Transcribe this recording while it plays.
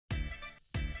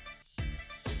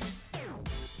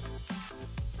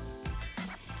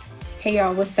Hey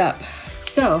y'all, what's up?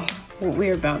 So what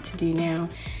we're about to do now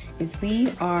is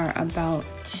we are about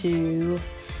to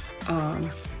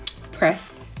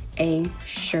press a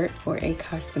shirt for a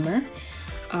customer.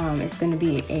 It's going to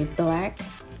be a black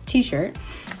t-shirt,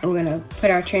 and we're going to put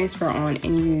our transfer on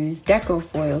and use Deco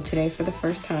foil today for the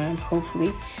first time.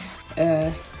 Hopefully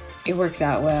it works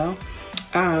out well.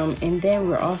 And then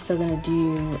we're also going to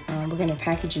do we're going to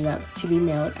package it up to be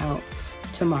mailed out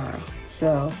tomorrow,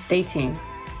 so stay tuned.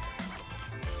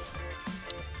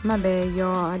 My bad,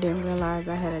 y'all. I didn't realize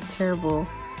I had a terrible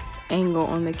angle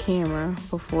on the camera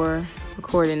before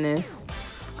recording this.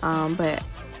 But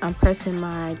I'm pressing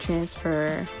my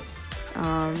transfer.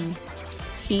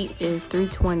 Heat is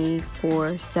 320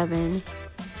 for 7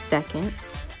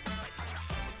 seconds.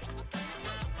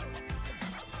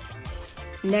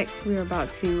 Next, we're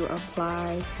about to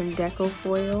apply some Deco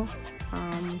foil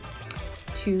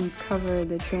to cover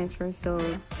the transfer so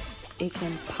it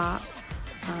can pop.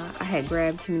 I had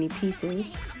grabbed too many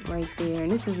pieces right there,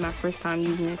 and this is my first time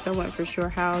using it, so I wasn't for sure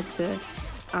how to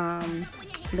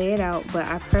lay it out, but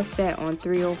I pressed that on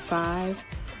 305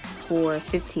 for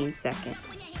 15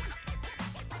 seconds.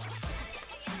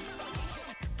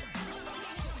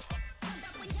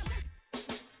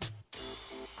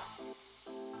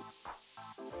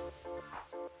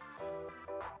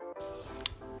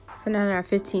 So now that our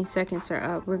 15 seconds are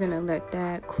up, we're gonna let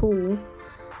that cool.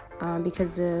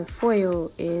 Because the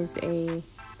foil is a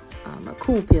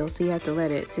cool peel, so you have to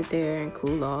let it sit there and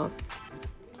cool off.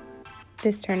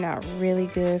 This turned out really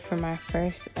good for my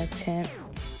first attempt.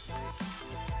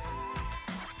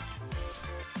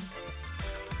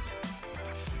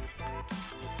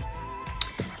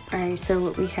 Alright, so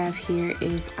what we have here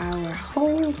is our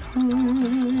hole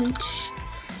punch.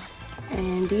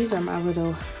 And these are my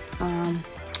little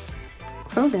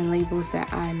clothing labels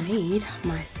that I made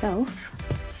myself.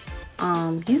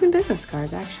 Using business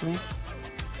cards, actually.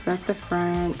 So that's the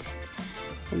front,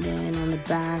 and then on the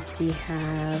back we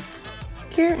have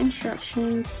care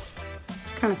instructions.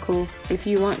 Kind of cool. If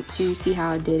you want to see how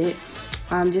I did it,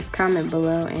 just comment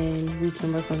below and we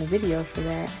can work on a video for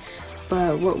that.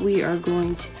 But what we are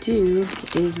going to do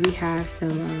is we have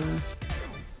some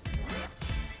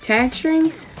tag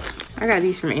strings. I got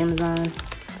these from Amazon.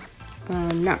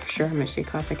 Not for sure how much they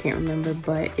cost, I can't remember,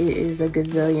 but it is a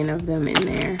gazillion of them in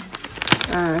there.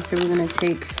 So we're gonna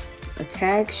take a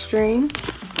tag string,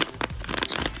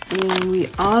 and we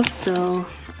also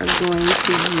are going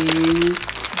to use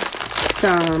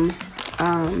some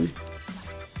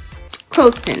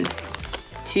clothespins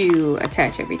to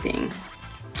attach everything.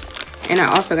 And I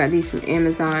also got these from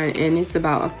Amazon, and it's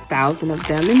about 1,000 of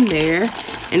them in there,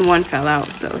 and one fell out,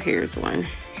 so here's one.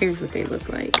 Here's what they look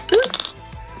like. Ooh,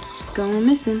 it's going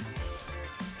missing.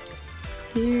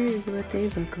 Here is what they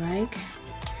look like.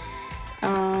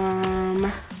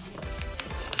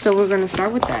 So we're gonna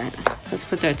start with that. Let's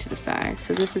put that to the side.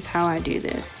 So this is how I do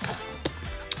this.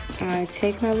 I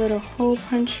take my little hole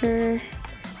puncher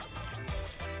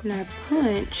and I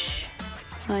punch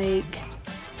like,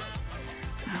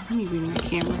 let me bring my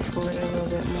camera forward a little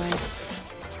bit more.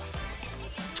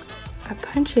 I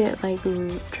punch it like,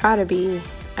 try to be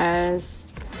as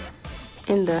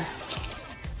in the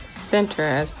center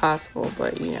as possible,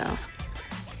 but you know,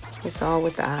 it's all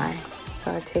with the eye.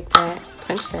 So I take that,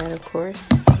 punch that, of course,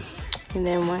 and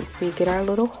then once we get our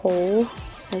little hole,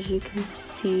 as you can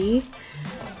see,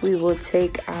 we will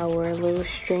take our little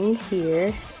string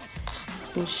here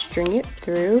and string it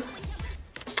through.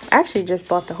 I actually just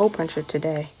bought the hole puncher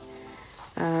today,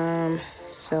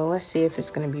 so let's see if it's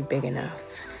going to be big enough.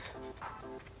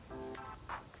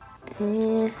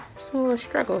 And it's a little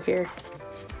struggle here.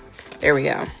 There we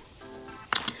go.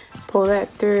 Pull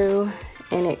that through,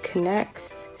 and it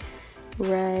connects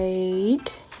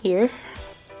right here.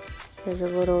 There's a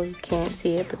little, you can't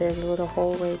see it, but there's a little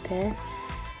hole right there,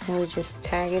 and we just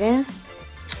tag it in.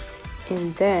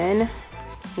 And then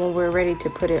when we're ready to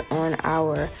put it on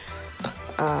our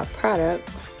product,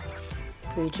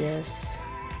 we just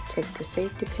take the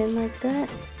safety pin like that,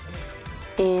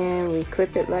 and we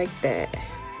clip it like that,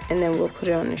 and then we'll put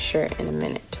it on the shirt in a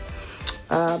minute.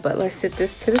 But let's set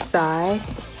this to the side,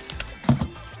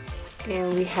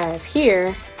 and we have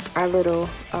here our little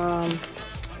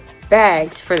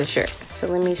bags for the shirt. So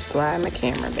let me slide my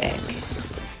camera back.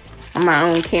 I'm my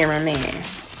own cameraman.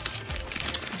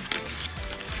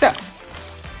 So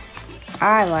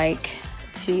I like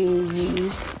to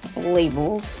use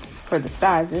labels for the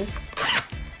sizes,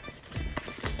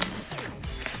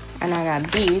 and I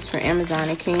got these from Amazon.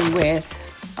 It came with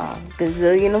a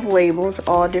gazillion of labels,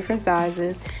 all different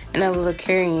sizes, and a little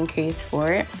carrying case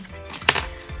for it.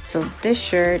 So this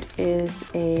shirt is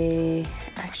a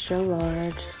extra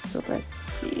large. So let's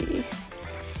see.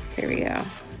 Here we go.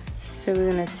 So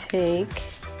we're gonna take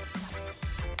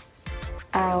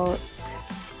out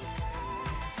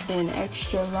an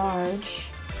extra large,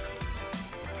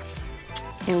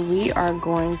 and we are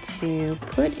going to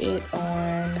put it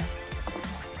on,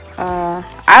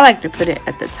 I like to put it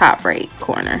at the top right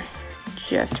corner,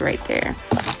 just right there,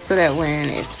 so that when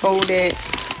it's folded,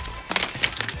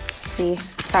 see,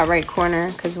 top right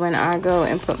corner, because when I go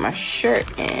and put my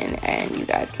shirt in, and you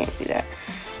guys can't see that,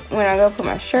 when I go put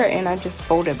my shirt in, I just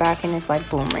fold it back and it's like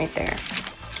boom right there.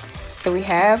 So we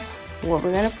have what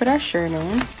we're gonna put our shirt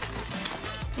in,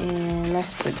 and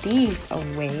let's put these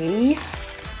away.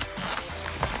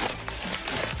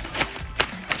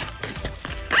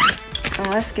 And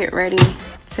let's get ready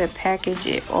to package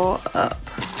it all up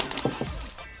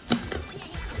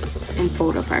and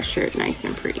fold up our shirt nice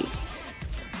and pretty.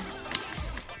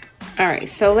 All right,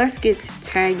 so let's get to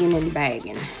tagging and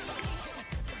bagging.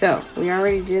 So we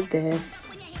already did this,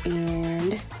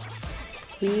 and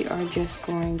we are just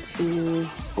going to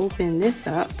open this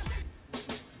up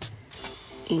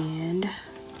and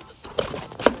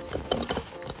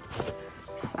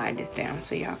slide this down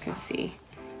so y'all can see.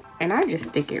 And I just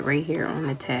stick it right here on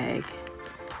the tag.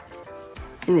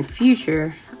 In the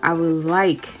future, I would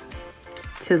like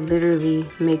to literally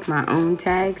make my own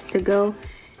tags to go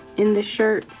in the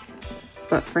shirts,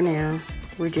 but for now,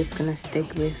 we're just gonna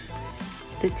stick with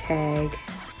the tag.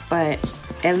 But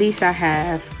at least I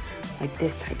have like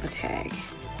this type of tag.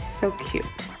 So cute.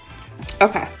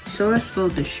 Okay, so let's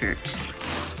fold the shirt.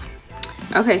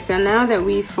 Okay, so now that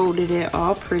we folded it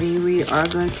all pretty, we are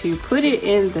going to put it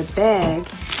in the bag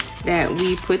that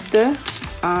we put the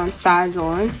size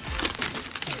on.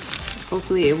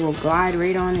 Hopefully it will glide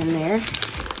right on in there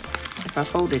if I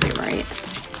folded it right.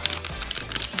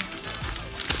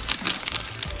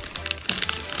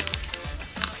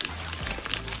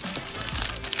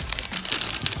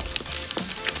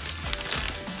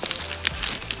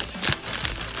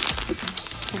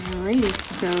 Alrighty,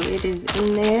 so it is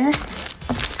in there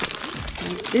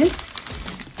like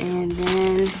this, and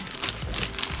then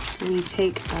we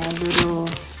take our little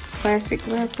plastic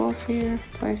wrap off here,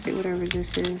 plastic whatever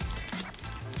this is.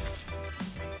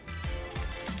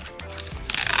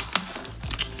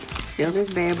 Seal this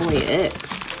bad boy up.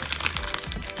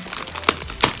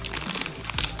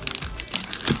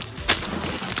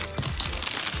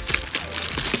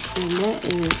 And that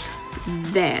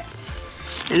is that.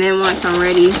 And then once I'm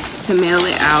ready to mail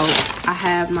it out, I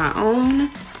have my own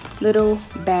little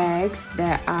bags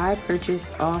that I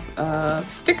purchased off of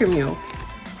Sticker Mule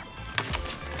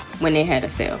when they had a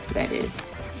sale, that is.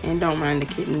 And don't mind the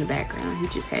kid in the background, he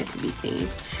just had to be seen.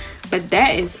 But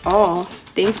that is all.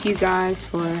 Thank you guys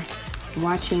for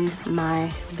watching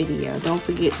my video. Don't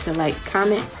forget to like,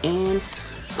 comment, and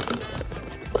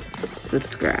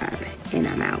subscribe. And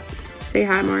I'm out. Say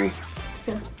hi, Mari.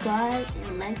 Subscribe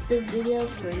and like the video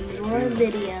for more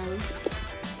videos.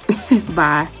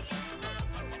 Bye.